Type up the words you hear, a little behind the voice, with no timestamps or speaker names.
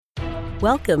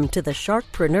Welcome to the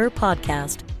Sharkpreneur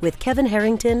Podcast with Kevin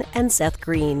Harrington and Seth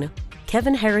Green.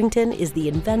 Kevin Harrington is the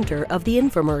inventor of the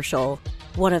infomercial,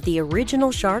 one of the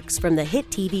original sharks from the hit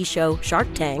TV show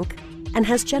Shark Tank, and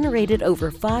has generated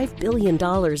over $5 billion in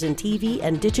TV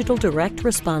and digital direct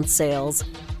response sales.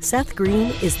 Seth Green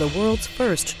is the world's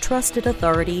first trusted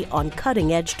authority on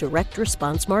cutting-edge direct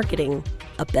response marketing,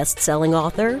 a best-selling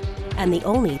author, and the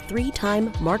only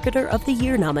 3-time Marketer of the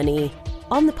Year nominee.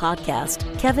 On the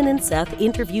podcast, Kevin and Seth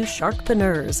interview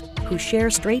sharkpreneurs who share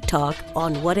straight talk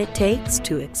on what it takes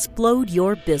to explode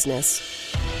your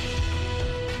business.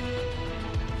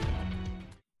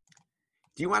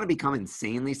 Do you want to become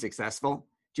insanely successful?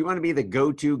 Do you want to be the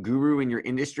go-to guru in your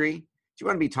industry? Do you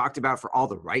want to be talked about for all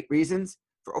the right reasons?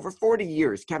 For over 40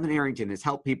 years, Kevin Harrington has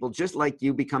helped people just like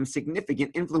you become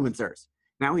significant influencers.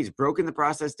 Now he's broken the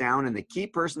process down in the Key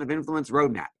Person of Influence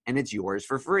Roadmap, and it's yours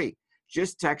for free.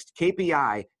 Just text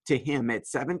KPI to him at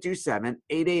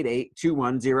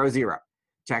 727-888-2100.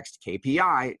 Text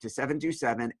KPI to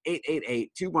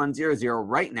 727-888-2100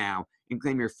 right now and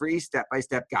claim your free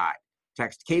step-by-step guide.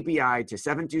 Text KPI to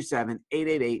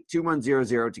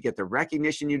 727-888-2100 to get the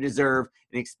recognition you deserve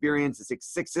and experience the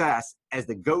success as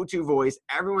the go-to voice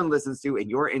everyone listens to in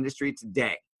your industry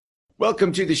today.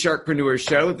 Welcome to the Sharkpreneur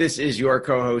Show. This is your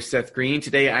co-host, Seth Green.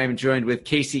 Today, I am joined with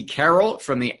Carroll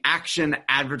from the Action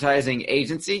Advertising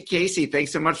Agency. Casey,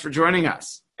 thanks so much for joining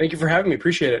us. Thank you for having me.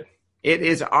 Appreciate it. It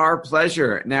is our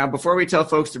pleasure. Now, before we tell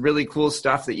folks the really cool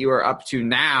stuff that you are up to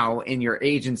now in your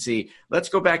agency, let's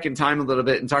go back in time a little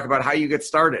bit and talk about how you get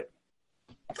started.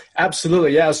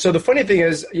 Absolutely, yeah. So the funny thing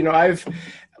is, I've,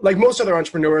 like most other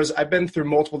entrepreneurs, I've been through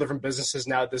multiple different businesses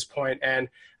now at this point, and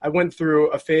I went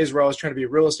through a phase where I was trying to be a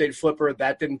real estate flipper.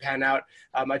 That didn't pan out.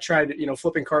 I tried,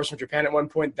 flipping cars from Japan at one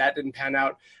point. That didn't pan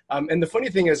out. And the funny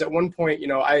thing is, at one point,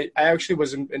 I actually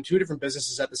was in 2 different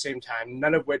businesses at the same time,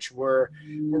 none of which were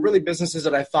really businesses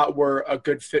that I thought were a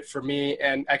good fit for me.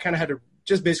 And I kind of had to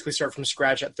just basically start from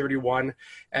scratch at 31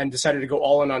 and decided to go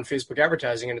all in on Facebook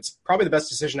advertising. And it's probably the best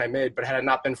decision I made. But had it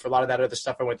not been for a lot of that other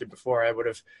stuff I went through before, I would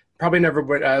have probably never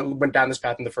went down this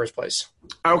path in the first place.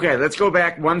 Okay, let's go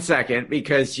back 1 second,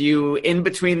 because you, in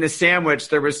between the sandwich,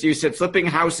 you said flipping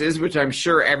houses, which I'm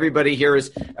sure everybody here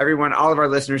all of our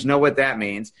listeners know what that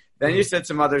means. Then you said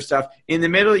some other stuff. In the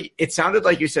middle, it sounded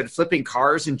like you said flipping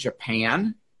cars in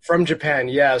Japan. From Japan,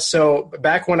 yeah. So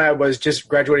back when I was just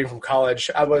graduating from college,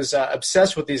 I was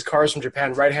obsessed with these cars from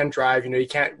Japan, right-hand drive. You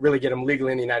can't really get them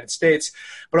legally in the United States.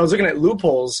 But I was looking at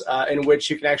loopholes in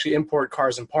which you can actually import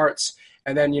cars and parts.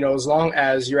 And then, as long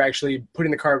as you're actually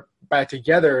putting the car back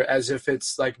together as if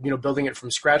it's like, building it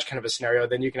from scratch kind of a scenario,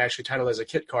 then you can actually title it as a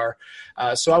kit car.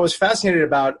 So I was fascinated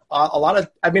about a lot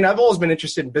of, I've always been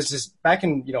interested in business. Back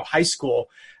in, high school,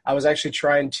 I was actually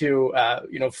trying to,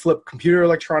 flip computer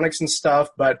electronics and stuff,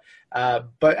 but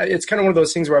it's kind of one of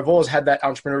those things where I've always had that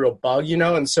entrepreneurial bug,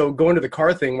 and so going to the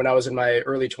car thing when I was in my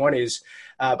early 20s,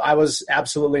 I was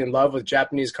absolutely in love with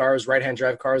Japanese cars, right-hand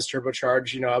drive cars,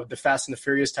 turbocharged, the Fast and the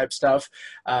Furious type stuff.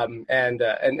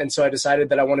 And so I decided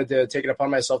that I wanted to take it upon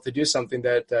myself to do something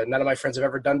that none of my friends have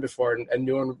ever done before, and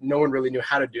no one really knew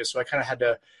how to do. So I kind of had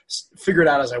to figure it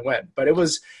out as I went. But it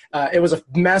was a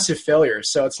massive failure.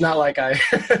 So it's not like I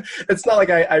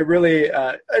really,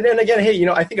 and again, hey,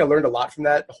 I think I learned a lot from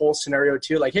that whole scenario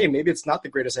too. Like, hey, maybe it's not the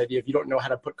greatest idea if you don't know how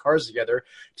to put cars together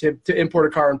to import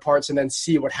a car and parts and then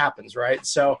see what happens, right?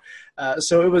 So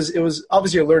it was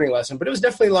obviously a learning lesson, but it was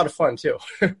definitely a lot of fun too.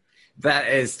 That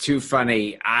is too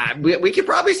funny. We could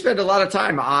probably spend a lot of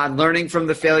time on learning from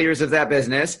the failures of that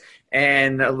business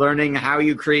and learning how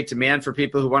you create demand for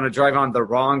people who want to drive on the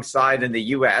wrong side in the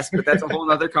U.S., but that's a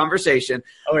whole other conversation.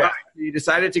 Oh, yeah. You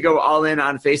decided to go all in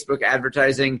on Facebook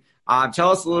advertising.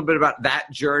 Tell us a little bit about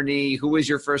that journey. Who was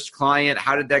your first client?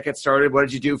 How did that get started? What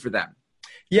did you do for them?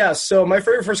 Yeah, so my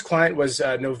very first client was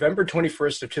November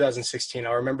 21st of 2016.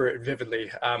 I remember it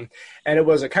vividly, and it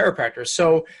was a chiropractor.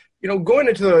 So, going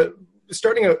into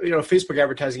starting a Facebook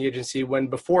advertising agency when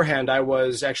beforehand I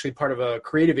was actually part of a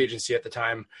creative agency at the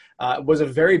time was a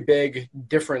very big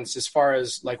difference as far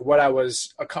as like what I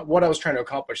was trying to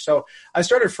accomplish. So I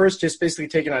started first just basically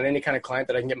taking on any kind of client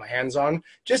that I can get my hands on,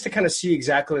 just to kind of see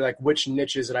exactly like which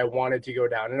niches that I wanted to go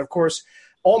down. And of course,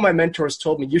 all my mentors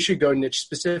told me you should go niche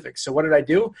specific. So what did I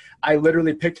do? I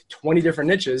literally picked 20 different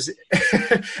niches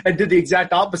and did the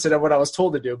exact opposite of what I was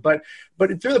told to do. But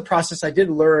through the process, I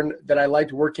did learn that I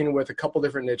liked working with a couple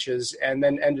different niches, and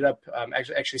then ended up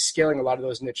actually scaling a lot of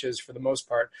those niches for the most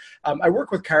part. I work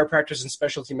with chiropractors and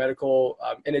specialty medical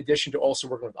in addition to also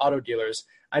working with auto dealers.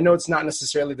 I know it's not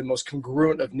necessarily the most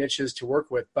congruent of niches to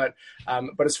work with, but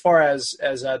as far as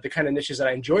the kind of niches that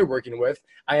I enjoy working with,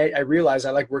 I realize I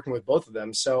like working with both of them.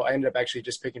 them. So I ended up actually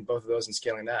just picking both of those and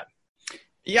scaling that.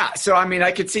 Yeah. So, I mean,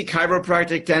 I could see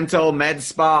chiropractic, dental, med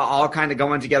spa all kind of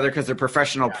going together because they're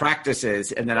professional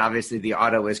practices. And then obviously the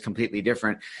auto is completely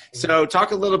different. So talk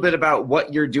a little bit about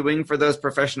what you're doing for those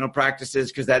professional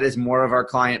practices, because that is more of our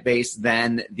client base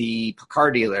than the car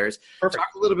dealers. Perfect.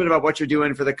 Talk a little bit about what you're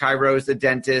doing for the chiros, the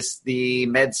dentists, the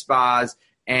med spas,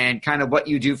 and kind of what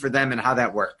you do for them and how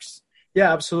that works.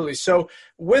 Yeah, absolutely. So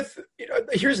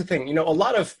here's the thing, a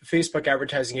lot of Facebook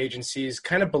advertising agencies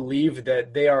kind of believe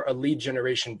that they are a lead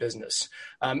generation business,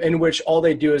 in which all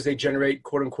they do is they generate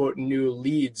quote unquote new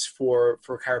leads for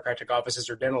chiropractic offices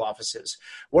or dental offices.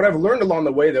 What I've learned along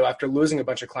the way, though, after losing a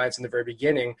bunch of clients in the very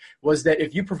beginning, was that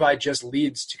if you provide just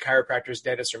leads to chiropractors,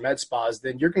 dentists, or med spas,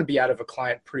 then you're going to be out of a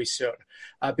client pretty soon.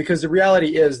 Because the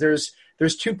reality is there's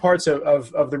two parts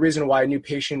of the reason why a new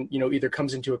patient, either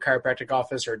comes into a chiropractic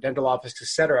office or a dental office, et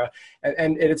cetera.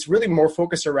 And it's really more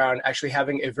focused around actually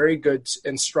having a very good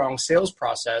and strong sales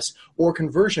process or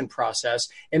conversion process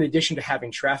in addition to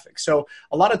having traffic. So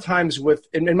a lot of times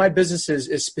in my business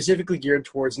is specifically geared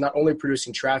towards not only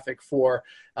producing traffic for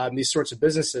these sorts of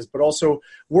businesses, but also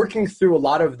working through a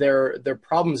lot of their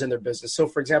problems in their business. So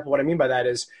for example, what I mean by that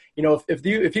is, if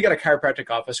you got a chiropractic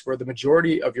office where the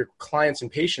majority of your clients and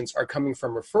patients are coming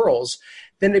from referrals,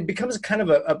 then it becomes kind of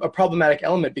a problematic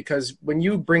element, because when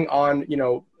you bring on,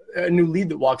 a new lead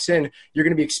that walks in, you're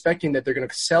going to be expecting that they're going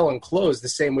to sell and close the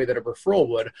same way that a referral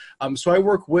would. So I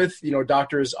work with,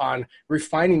 doctors on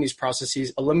refining these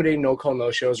processes, eliminating no-call,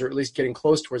 no-shows, or at least getting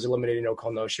close towards eliminating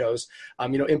no-call, no-shows,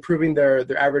 improving their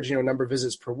average, number of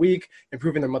visits per week,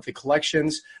 improving their monthly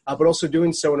collections, but also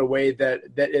doing so in a way that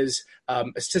is a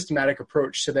systematic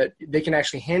approach so that they can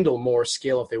actually handle more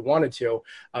scale if they wanted to.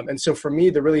 And so for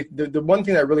me, the one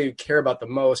thing that I really care about the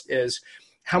most is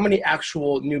how many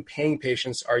actual new paying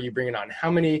patients are you bringing on? How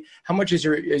much is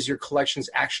your collections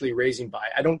actually raising by?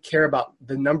 I don't care about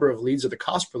the number of leads or the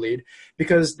cost per lead,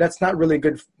 because that's not really a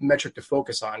good metric to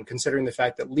focus on, considering the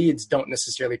fact that leads don't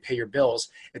necessarily pay your bills.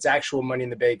 It's actual money in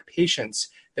the bank patients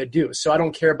that do. So I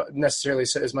don't care about necessarily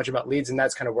as much about leads, and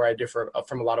that's kind of where I differ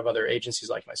from a lot of other agencies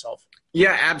like myself.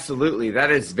 Yeah, absolutely.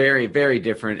 That is very, very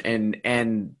different,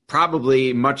 and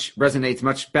probably resonates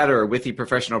much better with the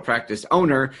professional practice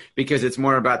owner, because it's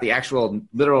more about the actual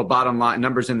literal bottom line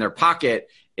numbers in their pocket,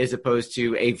 as opposed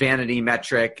to a vanity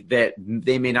metric that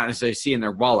they may not necessarily see in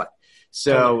their wallet.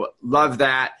 So Love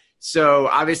that. So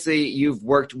obviously you've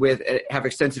have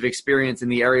extensive experience in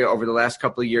the area over the last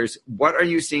couple of years. What are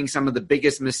you seeing some of the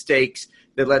biggest mistakes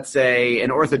that, let's say, an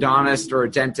orthodontist or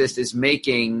a dentist is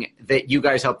making that you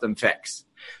guys help them fix?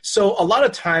 So a lot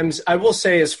of times, I will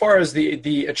say, as far as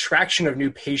the attraction of new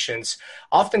patients,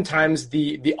 oftentimes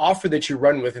the offer that you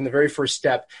run with in the very first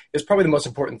step is probably the most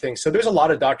important thing. So there's a lot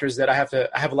of doctors that I have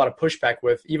a lot of pushback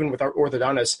with, even with our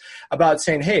orthodontists, about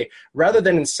saying, hey, rather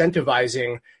than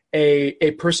incentivizing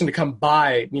a person to come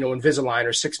buy, Invisalign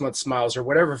or 6 month smiles or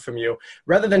whatever from you,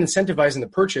 rather than incentivizing the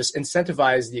purchase,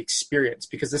 incentivize the experience,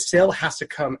 because the sale has to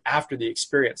come after the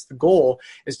experience. The goal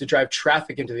is to drive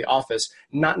traffic into the office,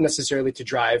 not necessarily to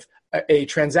drive a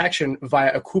transaction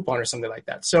via a coupon or something like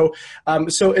that. So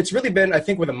it's really been, I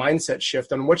think, with a mindset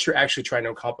shift on what you're actually trying to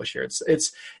accomplish here.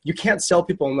 It's you can't sell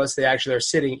people unless they actually are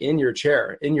sitting in your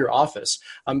chair, in your office.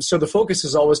 So the focus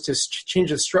is always to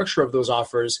change the structure of those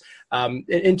offers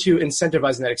into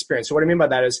incentivizing that experience. So what I mean by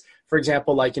that is, for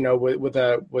example, like, with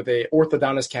a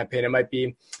orthodontist campaign, it might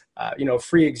be,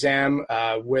 free exam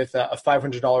with a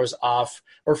 $500 off,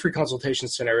 or free consultation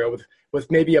scenario with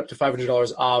maybe up to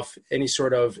 $500 off any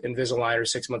sort of Invisalign or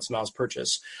 6 month smiles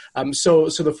purchase. So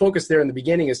the focus there in the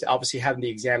beginning is to obviously have the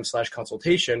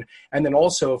exam/consultation. And then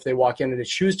also, if they walk in and they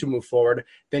choose to move forward,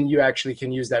 then you actually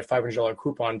can use that $500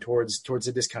 coupon towards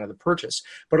the discount of the purchase.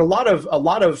 But a lot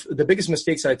of the biggest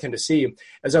mistakes that I tend to see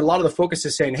is that a lot of the focus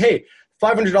is saying, hey,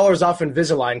 $500 off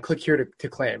Invisalign, click here to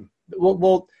claim.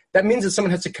 Well, that means that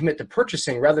someone has to commit to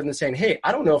purchasing, rather than saying, hey,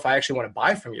 I don't know if I actually want to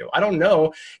buy from you. I don't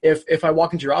know if I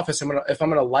walk into your office, if I'm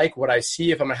going to like what I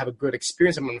see, if I'm going to have a good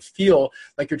experience, I'm going to feel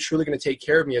like you're truly going to take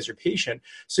care of me as your patient.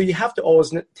 So you have to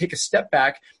always take a step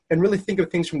back and really think of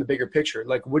things from the bigger picture.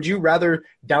 Like, would you rather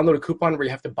download a coupon where you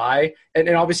have to buy, and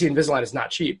obviously Invisalign is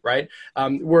not cheap, right?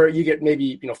 Where you get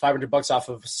maybe $500 off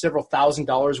of several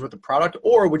 $1,000s worth of product,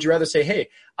 or would you rather say, hey,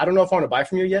 I don't know if I want to buy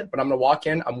from you yet, but I'm going to walk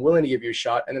in, I'm willing to give you a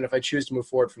shot, and then if I choose to move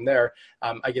forward from there,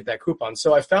 I get that coupon.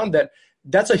 So I found that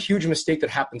that's a huge mistake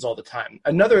that happens all the time.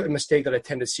 Another mistake that I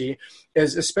tend to see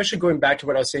is, especially going back to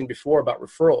what I was saying before about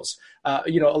referrals. A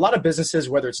lot of businesses,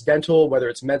 whether it's dental, whether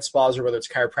it's med spas, or whether it's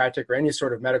chiropractic or any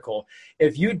sort of medical,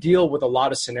 if you deal with a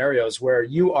lot of scenarios where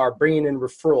you are bringing in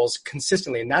referrals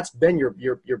consistently, and that's been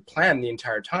your plan the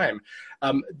entire time,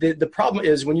 The problem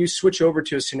is when you switch over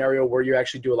to a scenario where you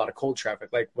actually do a lot of cold traffic,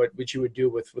 like what you would do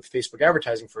with Facebook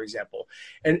advertising, for example.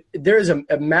 And there is a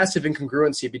massive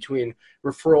incongruency between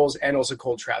referrals and also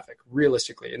cold traffic,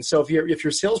 realistically. And so if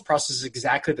your sales process is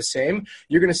exactly the same,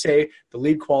 you're going to say the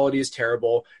lead quality is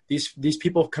terrible. These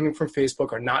people coming from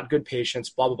Facebook are not good patients,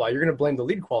 blah, blah, blah. You're going to blame the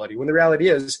lead quality, when the reality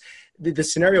is the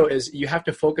scenario is you have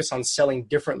to focus on selling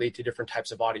differently to different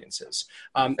types of audiences.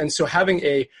 And so having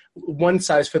a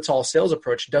one-size-fits-all sales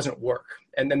approach doesn't work.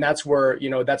 And then that's where,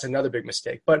 that's another big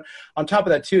mistake. But on top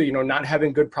of that too, not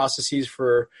having good processes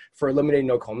for eliminating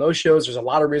no-call, no-shows. There's a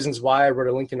lot of reasons why. I wrote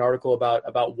a LinkedIn article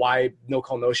about why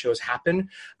no-call, no-shows happen,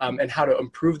 and how to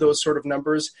improve those sort of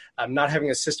numbers. Not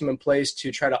having a system in place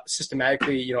to try to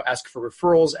systematically, ask for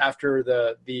referrals after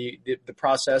the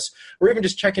process, or even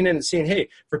just checking in and seeing, hey,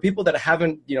 for people that I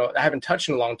haven't touched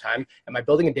in a long time, am I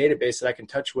building a database that I can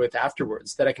touch with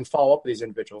afterwards, that I can follow up with these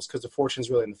individuals, because the fortune's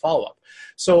really in the follow-up.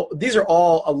 So these are all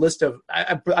a list of,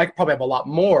 I probably have a lot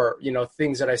more,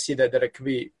 things that I see that it could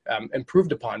be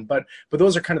improved upon, but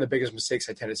those are kind of the biggest mistakes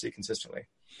I tend to see consistently.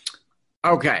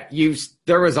 Okay,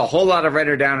 there was a whole lot of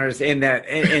writer downers in that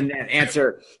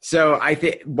answer. So I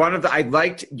think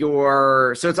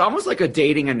so it's almost like a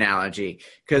dating analogy,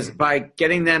 because by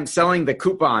getting them selling the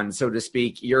coupon, so to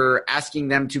speak, you're asking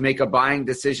them to make a buying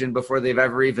decision before they've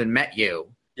ever even met you.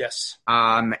 Yes.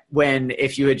 When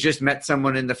if you had just met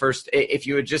someone if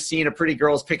you had just seen a pretty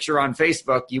girl's picture on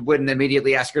Facebook, you wouldn't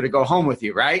immediately ask her to go home with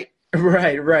you, right?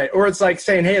 Right. Or it's like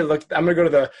saying, hey, look, I'm going to go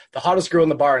to the hottest girl in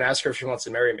the bar and ask her if she wants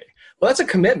to marry me. Well, that's a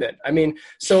commitment. I mean,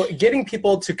 so getting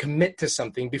people to commit to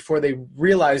something before they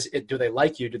realize it, do they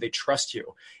like you? Do they trust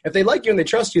you? If they like you and they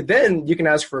trust you, then you can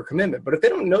ask for a commitment. But if they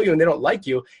don't know you and they don't like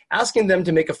you, asking them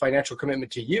to make a financial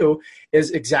commitment to you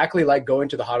is exactly like going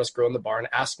to the hottest girl in the bar and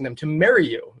asking them to marry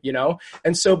you,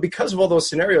 And so because of all those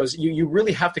scenarios, you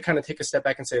really have to kind of take a step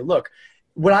back and say, look,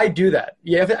 would I do that?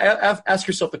 You have to ask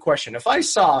yourself the question. If I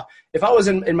was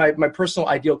in my personal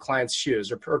ideal client's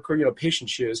shoes or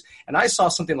patient's shoes, and I saw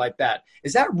something like that,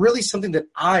 is that really something that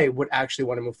I would actually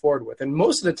want to move forward with? And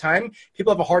most of the time,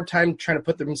 people have a hard time trying to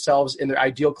put themselves in their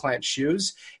ideal client's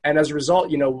shoes. And as a result,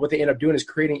 what they end up doing is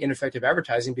creating ineffective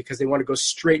advertising because they want to go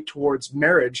straight towards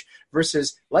marriage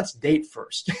versus let's date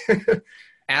first.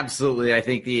 Absolutely. I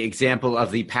think the example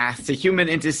of the path to human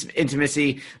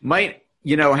intimacy might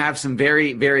have some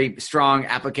very, very strong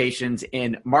applications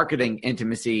in marketing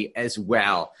intimacy as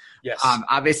well. Yes.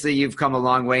 Obviously, you've come a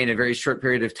long way in a very short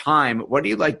period of time. What do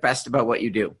you like best about what you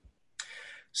do?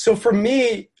 So for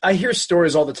me, I hear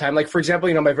stories all the time. Like, for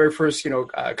example, my very first,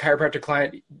 chiropractic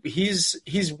client, his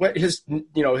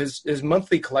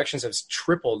monthly collections have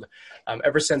tripled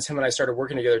ever since him and I started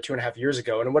working together 2.5 years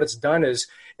ago. And what it's done is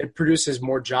it produces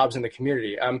more jobs in the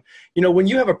community. When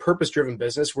you have a purpose-driven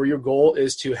business where your goal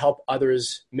is to help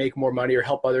others make more money or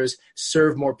help others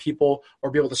serve more people or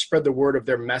be able to spread the word of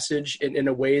their message in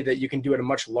a way that you can do at a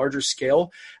much larger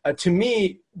scale, to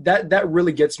me, that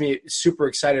really gets me super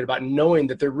excited about knowing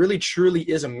that there really truly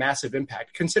is a massive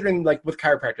impact, considering like with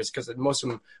chiropractors, because most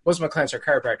of my clients are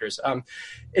chiropractors.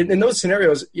 In those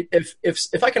scenarios,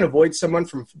 if I can avoid someone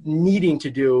from needing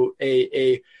to do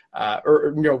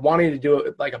wanting to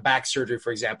do like a back surgery,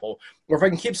 for example, or if I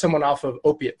can keep someone off of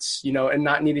opiates, and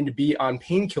not needing to be on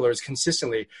painkillers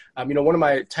consistently. One of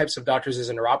my types of doctors is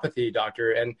a neuropathy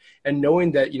doctor, and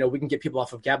knowing that, we can get people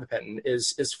off of gabapentin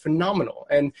is phenomenal.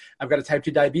 And I've got a type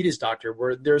 2 diabetes doctor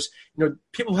where there's,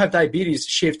 people who have diabetes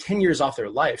shave 10 years off their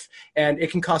life, and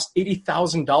it can cost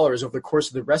 $80,000 over the course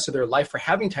of the rest of their life for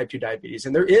having type 2 diabetes.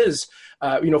 And there is,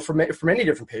 for many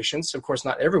different patients, of course,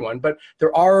 not everyone, but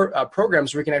there are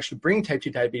programs where we can actually bring type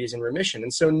 2 diabetes in remission.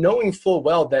 And so knowing full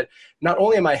well that not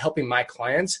only am I helping my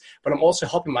clients, but I'm also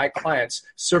helping my clients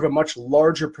serve a much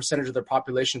larger percentage of their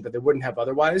population that they wouldn't have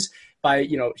otherwise by,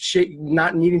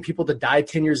 not needing people to die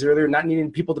 10 years earlier, not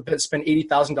needing people to spend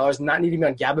 $80,000, not needing to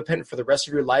be on gabapentin for the rest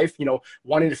of your life,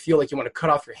 wanting to feel like you want to cut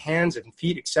off your hands and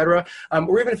feet, et cetera.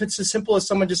 Or even if it's as simple as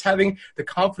someone just having the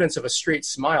confidence of a straight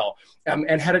smile,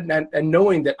 and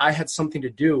knowing that I had something to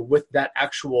do with that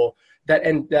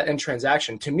end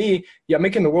transaction. To me,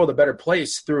 making the world a better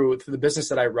place through the business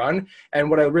that I run. And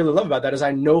what I really love about that is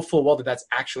I know full well that that's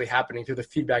actually happening through the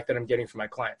feedback that I'm getting from my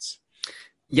clients.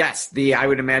 Yes, I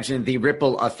would imagine the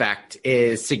ripple effect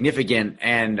is significant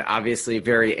and obviously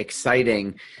very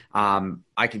exciting.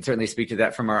 I can certainly speak to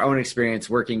that from our own experience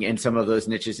working in some of those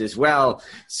niches as well.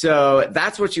 So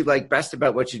that's what you like best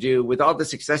about what you do. With all the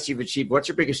success you've achieved, what's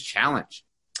your biggest challenge?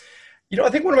 I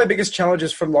think one of my biggest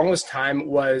challenges for the longest time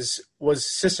was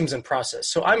systems and process.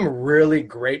 So I'm really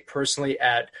great personally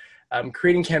at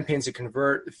creating campaigns that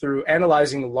convert through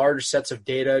analyzing large sets of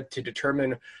data to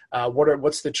determine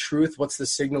what's the truth, what's the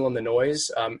signal and the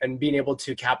noise, and being able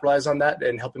to capitalize on that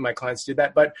and helping my clients do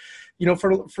that. But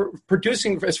for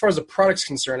producing, as far as the product's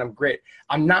concerned, I'm great.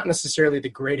 I'm not necessarily the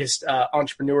greatest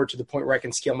entrepreneur to the point where I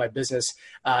can scale my business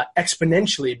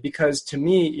exponentially, because to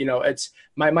me, it's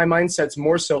my mindset's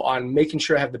more so on making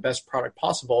sure I have the best product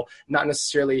possible, not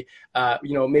necessarily,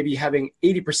 maybe having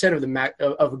 80%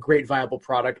 of a great viable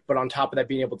product, but on top of that,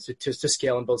 being able to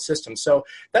scale and build systems. So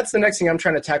that's the next thing I'm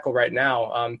trying to tackle right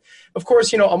now. Of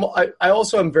course, I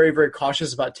also am very, very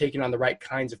cautious about taking on the right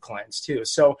kinds of clients too.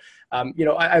 So,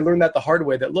 I learned that the hard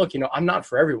way, that look, I'm not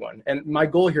for everyone. And my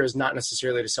goal here is not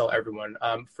necessarily to sell everyone.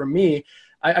 For me,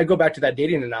 I go back to that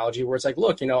dating analogy where it's like,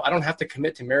 look, I don't have to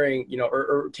commit to marrying,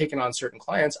 or taking on certain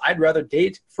clients. I'd rather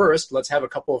date first. Let's have a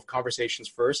couple of conversations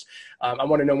first. I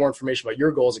want to know more information about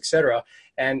your goals, et cetera.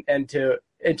 And to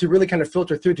really kind of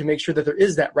filter through to make sure that there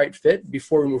is that right fit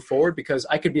before we move forward, because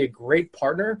I could be a great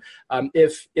partner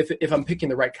if I'm picking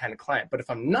the right kind of client. But if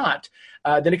I'm not,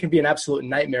 then it can be an absolute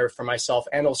nightmare for myself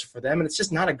and also for them. And it's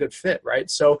just not a good fit, right?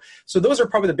 So those are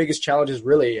probably the biggest challenges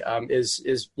really,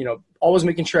 is always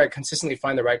making sure I consistently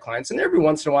find the right clients. And every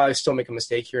once in a while, I still make a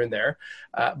mistake here and there.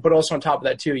 But also on top of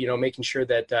that too, making sure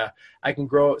that I can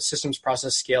grow systems,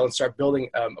 process, scale, and start building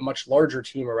a much larger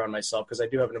team around myself, because I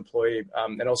do have an employee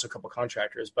and also a couple of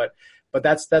contractors. But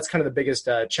that's kind of the biggest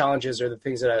challenges, or the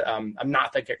things that I'm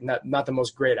not the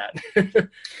most great at.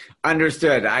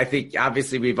 Understood. I think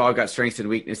obviously we've all got strengths and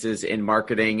weaknesses in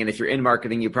marketing. And if you're in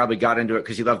marketing, you probably got into it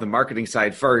because you love the marketing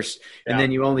side first. And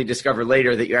then you only discover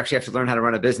later that you actually have to learn how to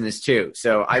run a business too.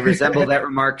 So I resemble that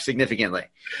remark significantly.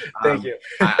 Thank you.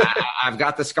 I've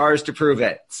got the scars to prove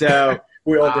it. So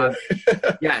we all do.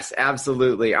 Yes,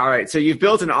 absolutely. All right. So you've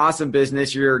built an awesome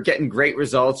business. You're getting great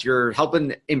results. You're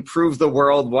helping improve the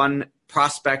world one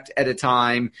prospect at a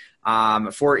time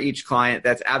for each client.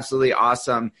 That's absolutely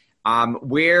awesome.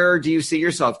 Where do you see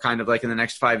yourself kind of like in the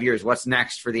next 5 years? What's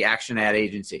next for the Action Ad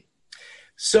Agency?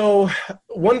 So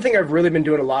one thing I've really been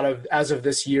doing a lot of as of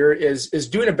this year is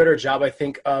doing a better job, I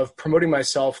think, of promoting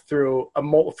myself through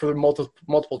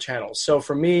multiple channels. So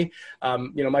for me,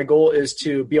 my goal is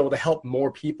to be able to help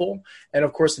more people. And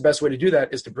of course, the best way to do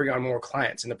that is to bring on more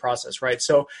clients in the process, right?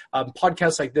 So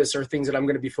podcasts like this are things that I'm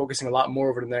going to be focusing a lot more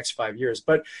over the next 5 years.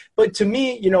 But to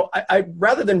me, I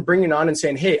rather than bringing on and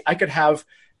saying, hey, I could have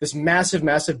this massive,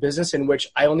 massive business in which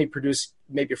I only produce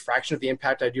maybe a fraction of the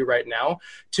impact I do right now.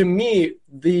 To me,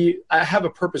 I have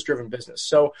a purpose-driven business.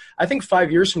 So I think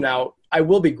 5 years from now, I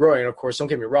will be growing, of course, don't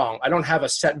get me wrong. I don't have a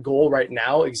set goal right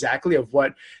now exactly of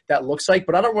what that looks like,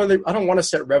 but I don't want to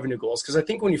set revenue goals, because I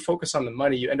think when you focus on the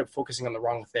money, you end up focusing on the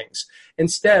wrong things.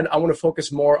 Instead, I want to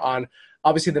focus more on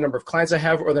obviously the number of clients I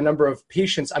have, or the number of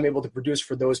patients I'm able to produce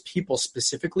for those people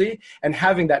specifically, and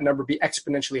having that number be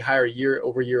exponentially higher year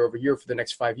over year over year for the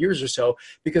next 5 years or so.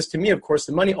 Because to me, of course,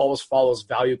 the money always follows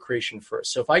value creation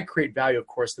first. So if I create value, of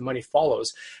course, the money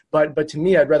follows. But to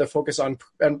me, I'd rather focus on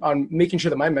making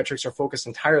sure that my metrics are focused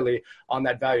entirely on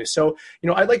that value. So,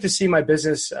 I'd like to see my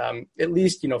business at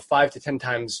least, 5 to 10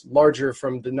 times larger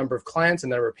from the number of clients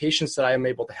and the number of patients that I am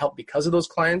able to help because of those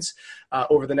clients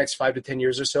over the next 5 to 10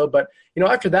 years or so. But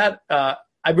after that,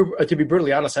 to be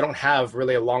brutally honest, I don't have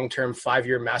really a long-term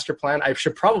 5-year master plan. I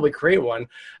should probably create one.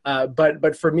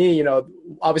 But for me,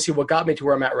 obviously what got me to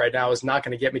where I'm at right now is not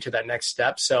going to get me to that next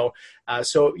step. So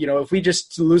if we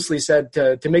just loosely said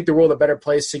to make the world a better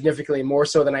place significantly more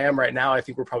so than I am right now, I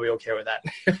think we're probably okay with that.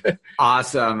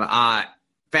 Awesome.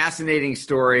 Fascinating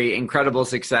story, incredible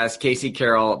success. Casey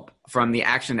Carroll from the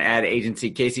Action Ad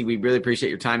Agency. Casey, we really appreciate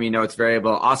your time. It's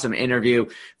variable. Awesome interview.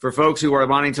 For folks who are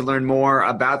wanting to learn more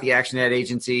about the Action Ad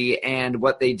Agency and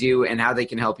what they do and how they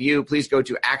can help you, please go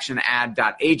to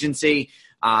actionad.agency,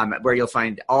 where you'll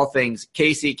find all things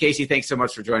Casey. Casey, thanks so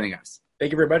much for joining us.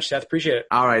 Thank you very much, Seth. Appreciate it.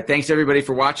 All right. Thanks, everybody,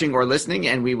 for watching or listening,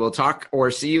 and we will talk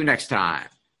or see you next time.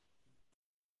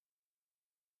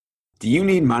 Do you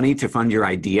need money to fund your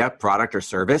idea, product, or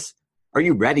service? Are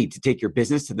you ready to take your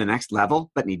business to the next level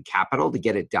but need capital to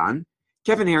get it done?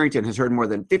 Kevin Harrington has heard more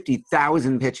than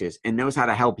 50,000 pitches and knows how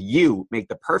to help you make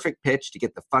the perfect pitch to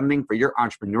get the funding for your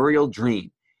entrepreneurial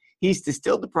dream. He's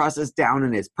distilled the process down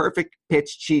in his perfect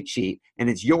pitch cheat sheet, and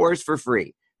it's yours for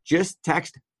free. Just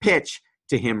text PITCH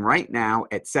to him right now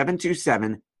at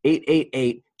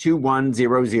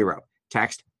 727-888-2100.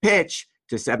 Text PITCH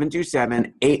to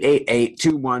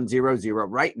 727-888-2100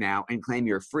 right now and claim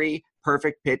your free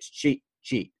perfect pitch cheat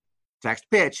sheet. Text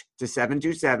PITCH to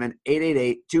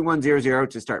 727-888-2100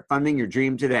 to start funding your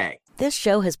dream today. This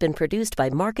show has been produced by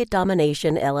Market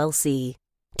Domination, LLC.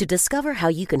 To discover how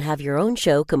you can have your own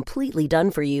show completely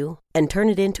done for you and turn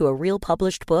it into a real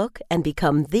published book and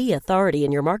become the authority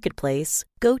in your marketplace,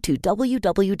 go to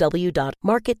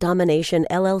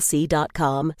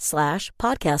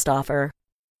www.marketdominationllc.com/podcast offer.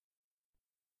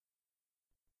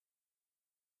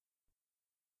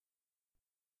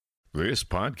 This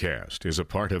podcast is a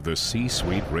part of the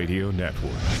C-Suite Radio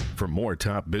Network. For more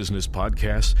top business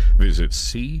podcasts, visit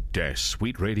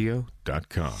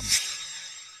c-suiteradio.com.